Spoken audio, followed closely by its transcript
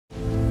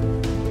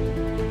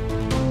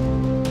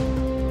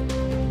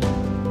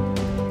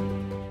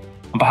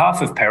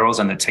behalf of Perils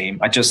and the team,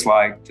 I'd just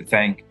like to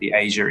thank the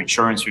Asia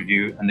Insurance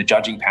Review and the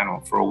judging panel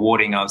for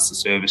awarding us the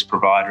Service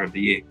Provider of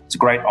the Year. It's a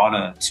great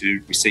honour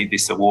to receive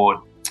this award.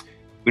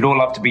 We'd all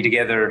love to be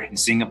together in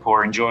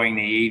Singapore enjoying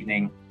the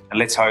evening, and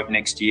let's hope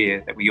next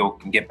year that we all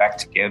can get back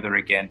together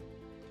again.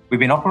 We've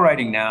been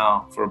operating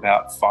now for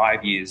about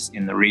 5 years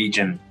in the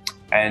region,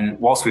 and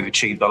whilst we've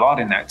achieved a lot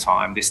in that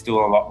time, there's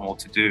still a lot more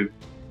to do.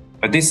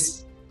 But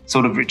this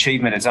sort of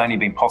achievement has only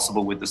been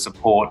possible with the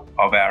support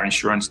of our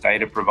insurance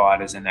data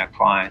providers and our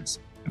clients.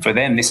 And for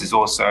them, this is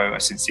also a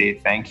sincere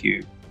thank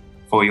you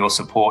for your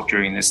support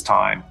during this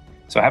time.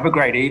 So have a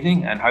great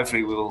evening, and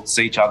hopefully we'll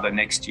see each other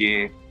next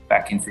year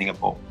back in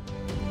Singapore.